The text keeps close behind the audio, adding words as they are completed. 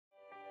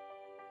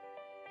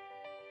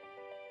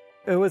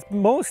It was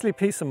mostly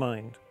peace of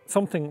mind,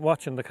 something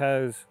watching the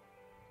cows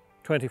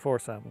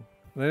 24/7.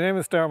 My name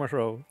is Dermot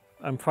Rowe.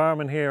 I'm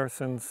farming here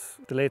since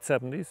the late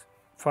 70s,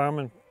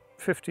 farming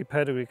 50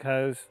 pedigree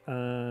cows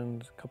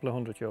and a couple of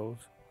hundred ewes.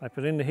 I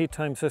put in the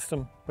Heatime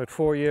system about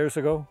 4 years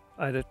ago.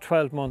 I had a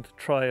 12-month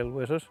trial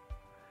with it.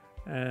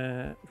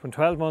 When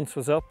 12 months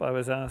was up, I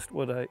was asked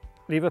would I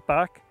leave it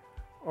back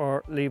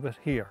or leave it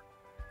here,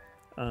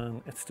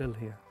 and it's still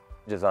here.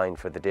 Designed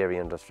for the dairy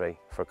industry,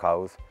 for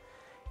cows.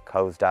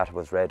 Cows' data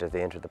was read as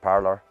they entered the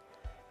parlour.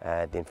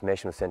 The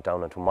information was sent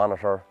down onto a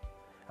monitor,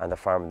 and the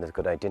farmer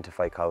could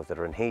identify cows that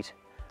are in heat,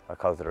 or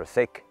cows that are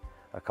sick,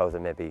 or cows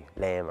that may be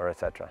lame, or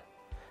etc.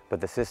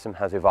 But the system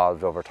has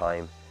evolved over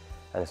time,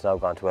 and it's now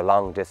gone to a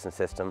long distance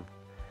system,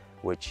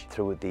 which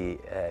through the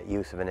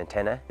use of an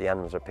antenna, the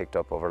animals are picked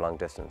up over long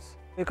distance.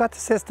 We got the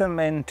system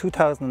in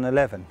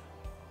 2011,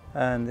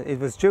 and it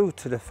was due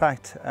to the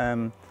fact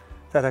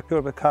that our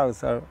purebred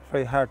cows are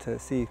very hard to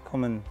see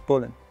coming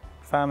bulling.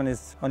 Farming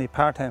is only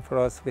part-time for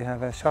us. We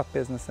have a shop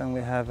business, and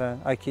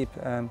I keep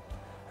a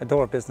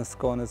door business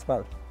going as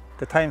well.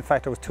 The time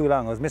factor was too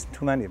long. I was missing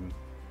too many of them.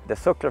 The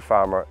suckler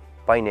farmer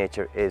by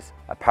nature is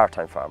a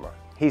part-time farmer.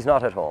 He's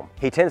not at home.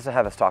 He tends to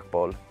have a stock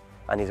bull,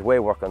 and he's away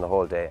working the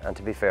whole day, and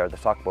to be fair, the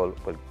stock bull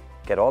will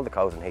get all the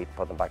cows in heat and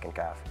put them back in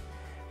calf.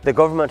 The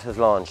government has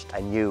launched a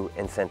new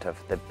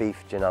incentive, the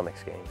Beef Genomics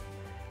Scheme,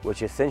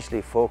 which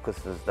essentially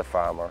focuses the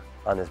farmer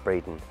on his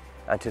breeding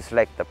and to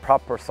select the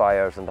proper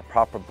sires and the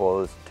proper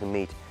bulls to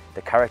meet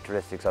the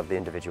characteristics of the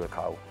individual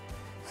cow.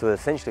 So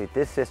essentially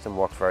this system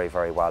works very,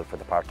 very well for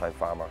the part-time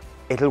farmer.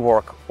 It'll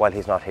work while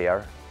he's not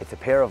here. It's a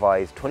pair of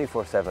eyes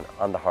 24/7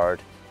 on the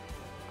herd,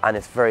 and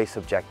it's very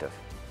subjective.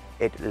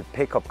 It'll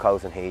pick up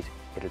cows in heat,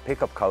 it'll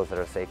pick up cows that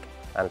are sick,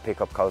 and it'll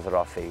pick up cows that are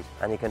off feed.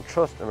 And you can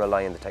trust and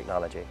rely on the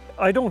technology.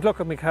 I don't look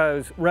at my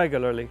cows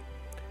regularly.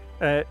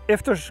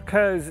 If there's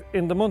cows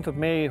in the month of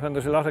May, when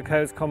there's a lot of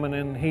cows coming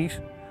in heat,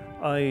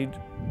 I'd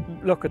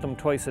look at them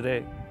twice a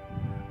day.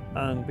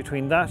 And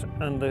between that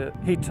and the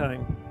heat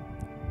time,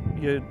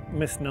 you'd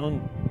miss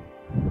none.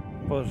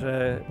 But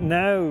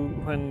now,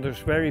 when there's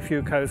very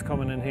few cows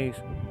coming in heat,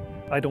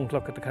 I don't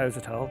look at the cows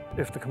at all.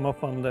 If they come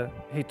up on the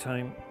heat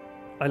time,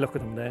 I look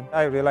at them then.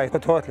 I rely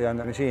totally on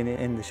the machine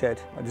in the shed.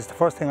 It's the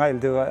first thing I'll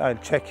do.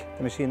 I'll check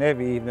the machine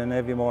every evening,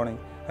 every morning.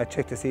 I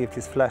check to see if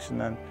it's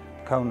flashing and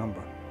the cow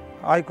number.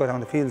 I go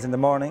down the fields in the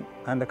morning,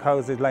 and the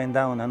cows is lying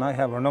down, and I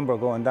have her number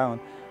going down.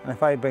 And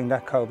if I bring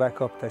that cow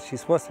back up that she's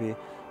supposed to be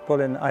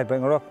bulling, I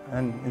bring her up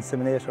and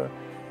inseminate her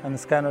and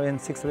scan her in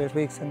 6 or 8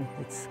 weeks, and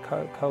it's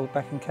cow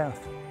back in calf.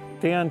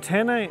 The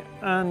antenna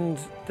and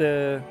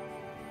the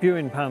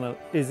viewing panel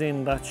is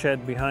in that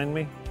shed behind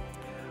me,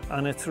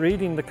 and it's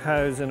reading the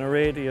cows in a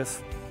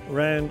radius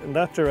round in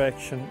that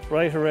direction,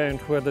 right around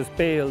where there's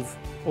bales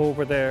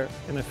over there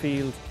in a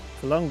field.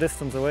 It's a long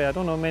distance away. I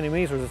don't know how many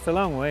metres, it's a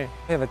long way.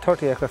 We have a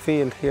 30-acre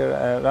field here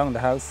around the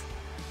house,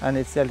 and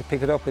they'll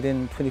pick it up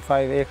within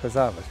 25 acres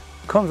of it.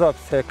 It comes up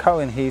to cow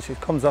in heat, it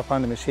comes up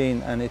on the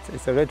machine, and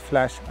it's a red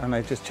flash, and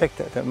I just check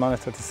the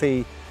monitor to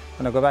see,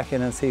 and I go back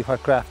in and see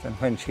what graft and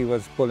when she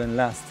was bulling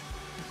last.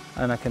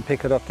 And I can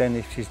pick it up then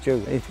if she's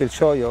due. It will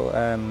show you,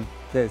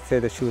 they say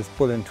that she was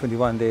bulling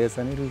 21 days,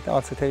 and it'll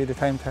also tell you the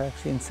time to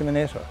actually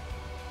inseminate her.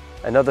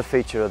 Another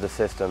feature of the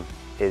system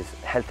is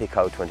Healthy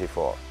Cow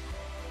 24.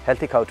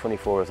 Healthy Cow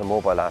 24 is a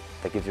mobile app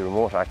that gives you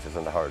remote access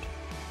on the herd.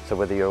 So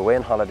whether you're away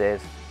on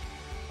holidays,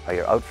 or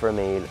you're out for a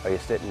meal, or you're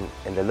sitting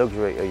in the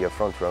luxury of your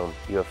front room,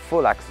 you have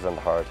full access on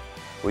the herd,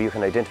 where you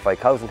can identify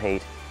cows in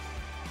heat,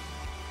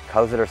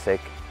 cows that are sick,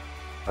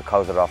 or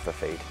cows that are off their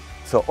feed.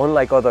 So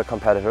unlike other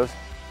competitors,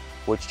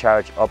 which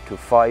charge up to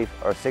 €5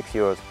 or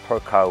 €6 per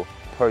cow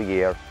per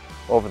year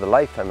over the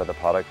lifetime of the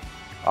product,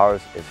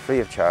 ours is free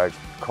of charge,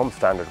 comes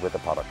standard with the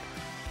product.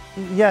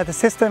 Yeah, the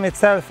system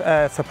itself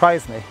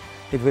surprised me.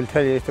 It will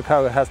tell you if the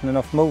cow hasn't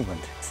enough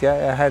movement.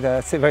 Yeah, I had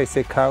a very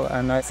sick cow,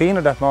 and I seen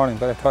her that morning,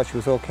 but I thought she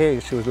was okay.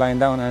 She was lying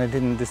down and I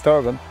didn't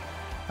disturb him.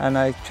 And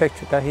I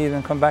checked that evening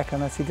and come back,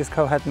 and I see this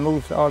cow hadn't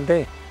moved all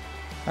day.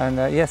 And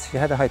yes, she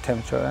had a high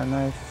temperature, and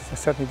I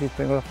certainly did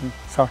bring her up and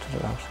sorted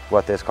her out.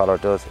 What this collar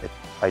does, it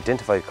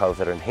identifies cows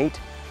that are in heat,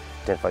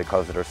 identify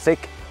cows that are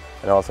sick,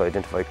 and also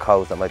identify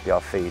cows that might be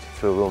off feed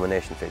through a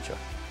rumination feature.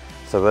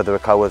 So whether a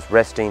cow is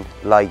resting,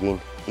 lying,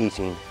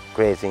 eating,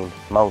 grazing,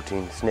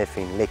 mounting,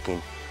 sniffing,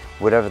 licking,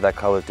 whatever that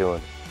cow is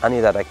doing, any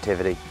of that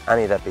activity,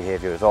 any of that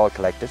behaviour is all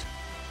collected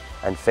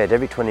and fed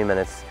every 20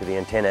 minutes to the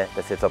antenna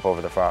that sits up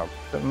over the farm.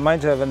 It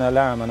reminds you of an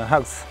alarm on a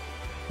house.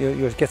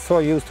 You get so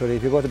used to it.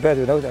 If you go to bed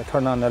without a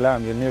turn on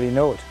alarm, you'll nearly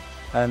know it.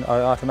 And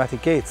our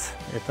automatic gates,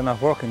 if they're not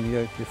working,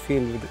 you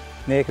feel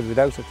naked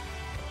without it.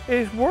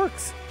 It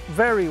works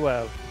very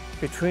well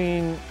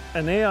between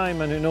an AI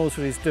man who knows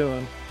what he's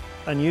doing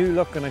and you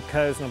looking at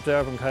cows and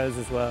observing cows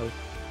as well.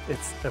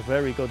 It's a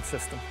very good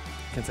system,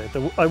 I can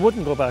say. I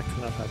wouldn't go back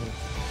to not having it.